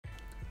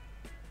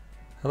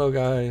Hello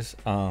guys,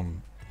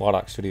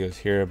 Warlock Studios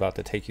here, about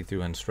to take you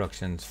through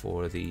instructions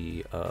for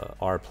the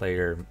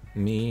RPlayer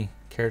Me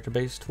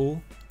character-based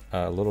tool.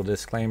 A little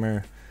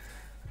disclaimer,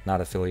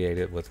 not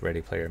affiliated with Ready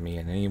Player Me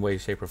in any way,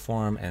 shape, or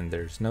form, and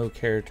there's no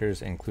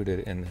characters included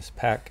in this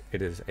pack.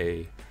 It is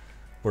a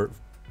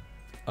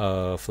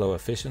workflow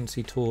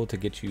efficiency tool to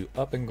get you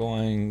up and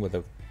going with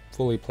a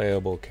fully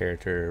playable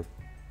character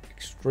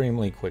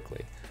extremely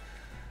quickly.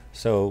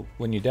 So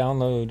when you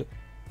download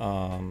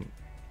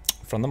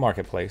from the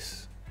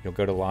marketplace, you'll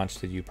go to launch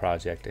the U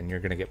project and you're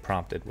going to get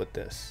prompted with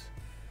this.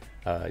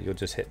 You'll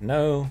just hit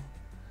no.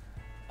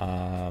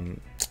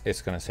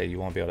 It's going to say you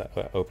won't be able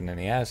to open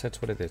any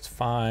assets with it. It's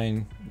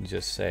fine. You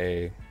just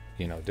say,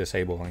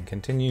 disable and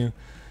continue.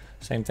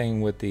 Same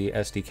thing with the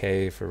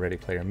SDK for Ready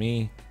Player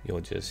Me.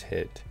 You'll just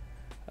hit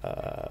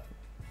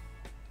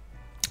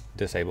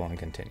disable and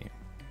continue.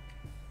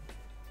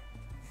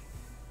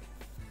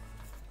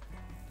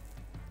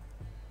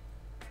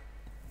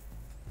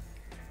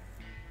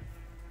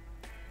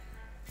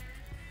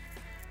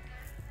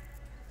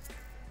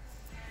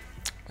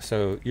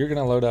 So you're going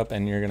to load up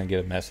and you're going to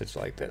get a message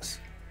like this.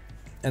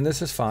 And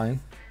this is fine.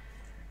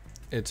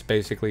 It's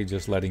basically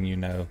just letting you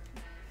know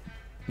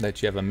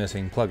that you have a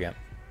missing plugin.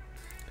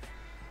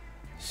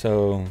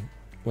 So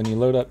when you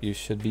load up, you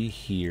should be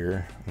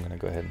here. I'm going to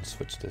go ahead and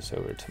switch this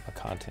over to my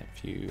content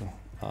view,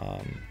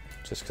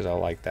 just because I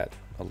like that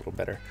a little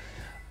better.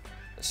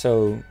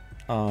 So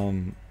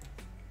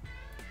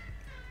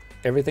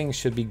everything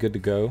should be good to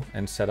go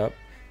and set up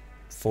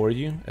for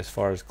you as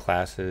far as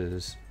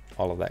classes,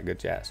 all of that good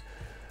jazz.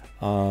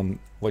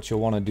 What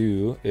you'll want to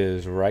do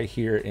is right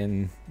here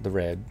in the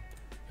red,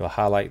 you'll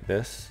highlight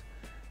this,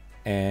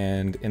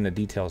 and in the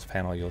details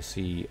panel you'll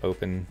see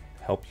open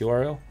help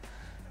URL.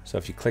 So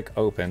if you click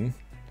open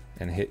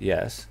and hit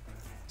yes,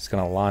 it's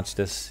going to launch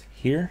this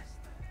here,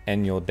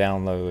 and you'll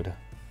download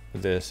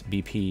this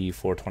BP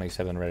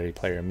 427 Ready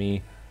Player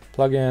Me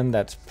plugin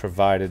that's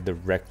provided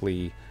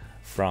directly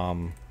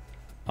from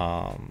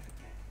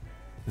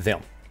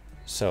them.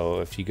 So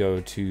if you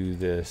go to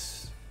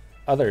this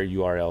other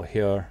URL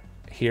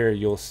here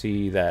you'll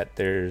see that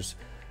there's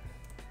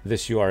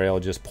this URL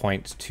just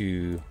points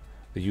to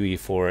the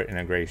UE4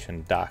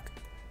 integration doc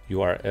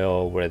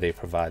URL where they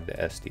provide the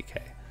SDK.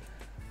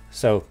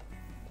 So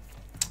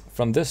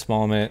from this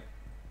moment,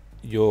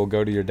 you'll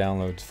go to your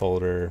downloads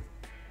folder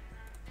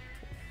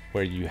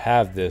where you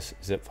have this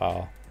zip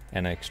file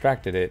and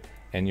extracted it,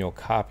 and you'll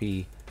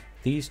copy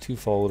these two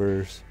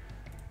folders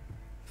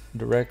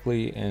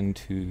directly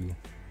into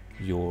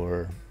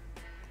your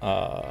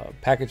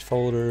package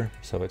folder.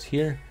 So it's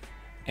here,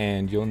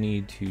 and you'll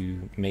need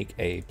to make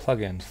a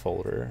plugins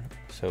folder.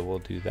 So we'll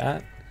do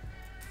that,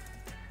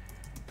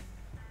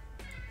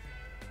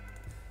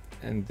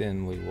 and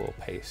then we will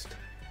paste.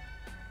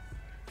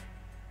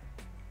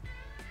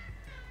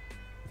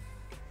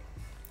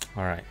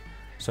 All right,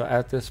 so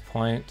at this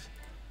point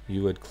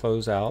you would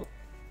close out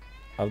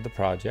of the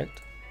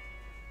project,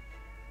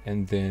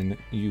 and then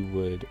you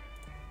would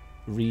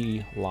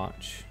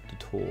relaunch the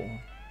tool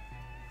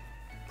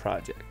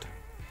project.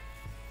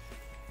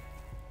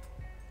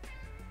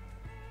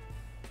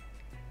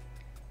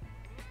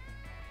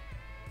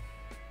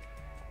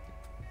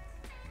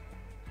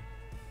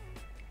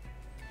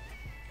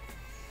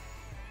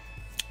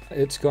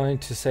 It's going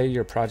to say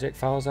your project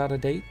file is out of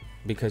date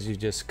because you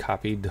just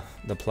copied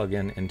the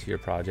plugin into your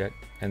project,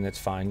 and that's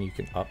fine. You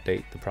can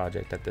update the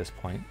project at this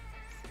point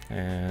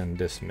and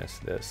dismiss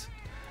this.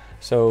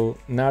 So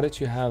now that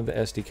you have the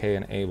SDK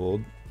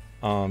enabled,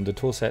 the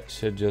toolset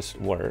should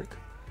just work.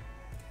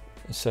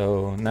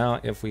 So now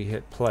if we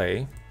hit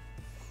play,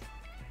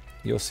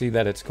 you'll see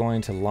that it's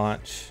going to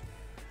launch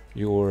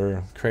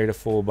your create a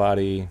full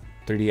body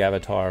 3D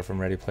avatar from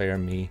Ready Player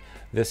Me.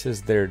 This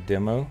is their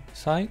demo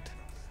site.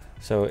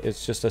 So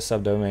it's just a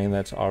subdomain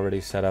that's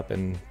already set up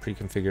and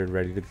pre-configured,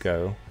 ready to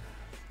go.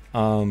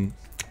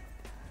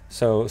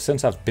 So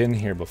since I've been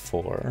here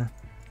before,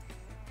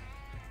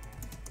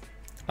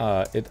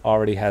 it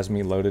already has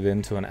me loaded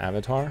into an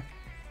avatar,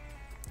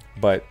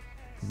 but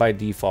by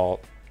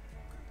default,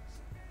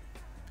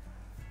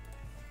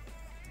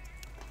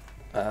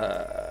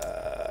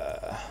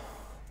 let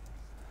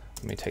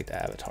me take the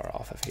avatar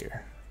off of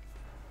here.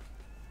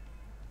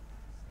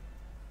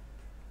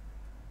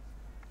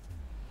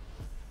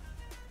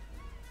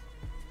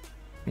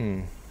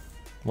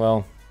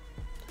 Well,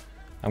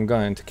 I'm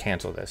going to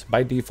cancel this.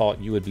 By default,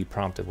 you would be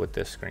prompted with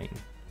this screen,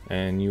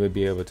 and you would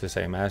be able to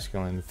say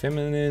masculine,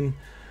 feminine.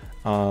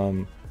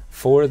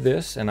 For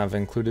this, and I've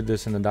included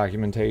this in the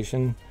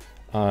documentation,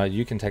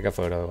 you can take a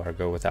photo or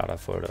go without a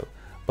photo.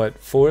 But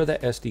for the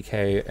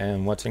SDK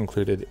and what's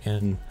included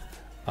in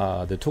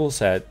the tool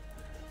set,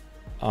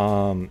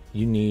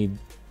 you need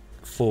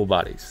full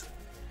bodies,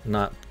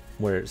 not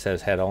where it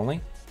says head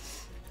only.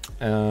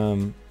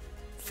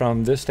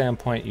 From this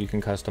standpoint, you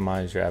can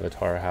customize your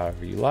avatar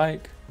however you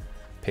like,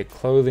 pick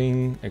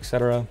clothing,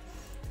 etc.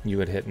 You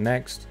would hit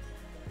next.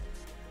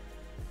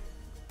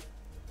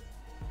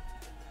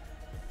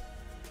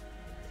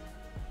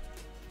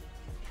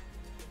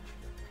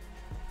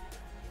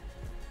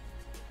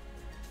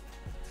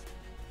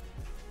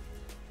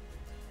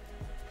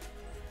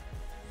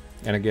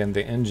 And again,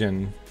 the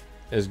engine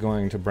is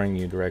going to bring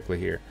you directly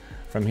here.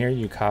 From here,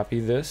 you copy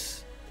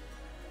this,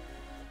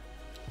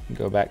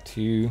 go back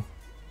to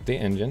the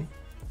engine,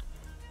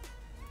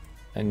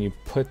 and you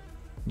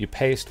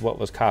paste what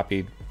was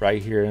copied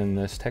right here in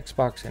this text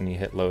box, and you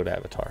hit load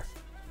avatar.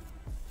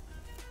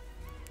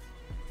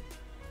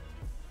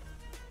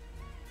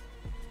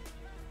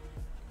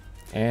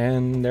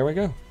 And there we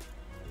go.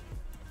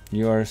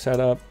 You are set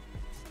up,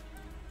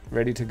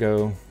 ready to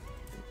go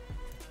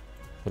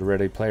with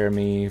Ready Player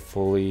Me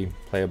fully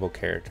playable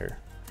character.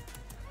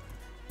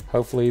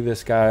 Hopefully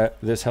this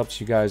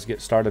helps you guys get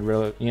started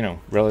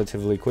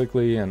relatively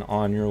quickly and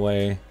on your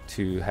way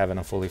to having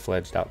a fully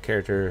fledged out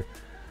character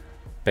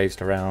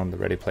based around the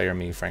Ready Player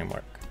Me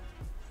framework.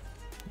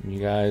 You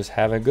guys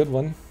have a good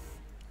one.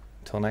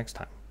 Until next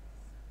time.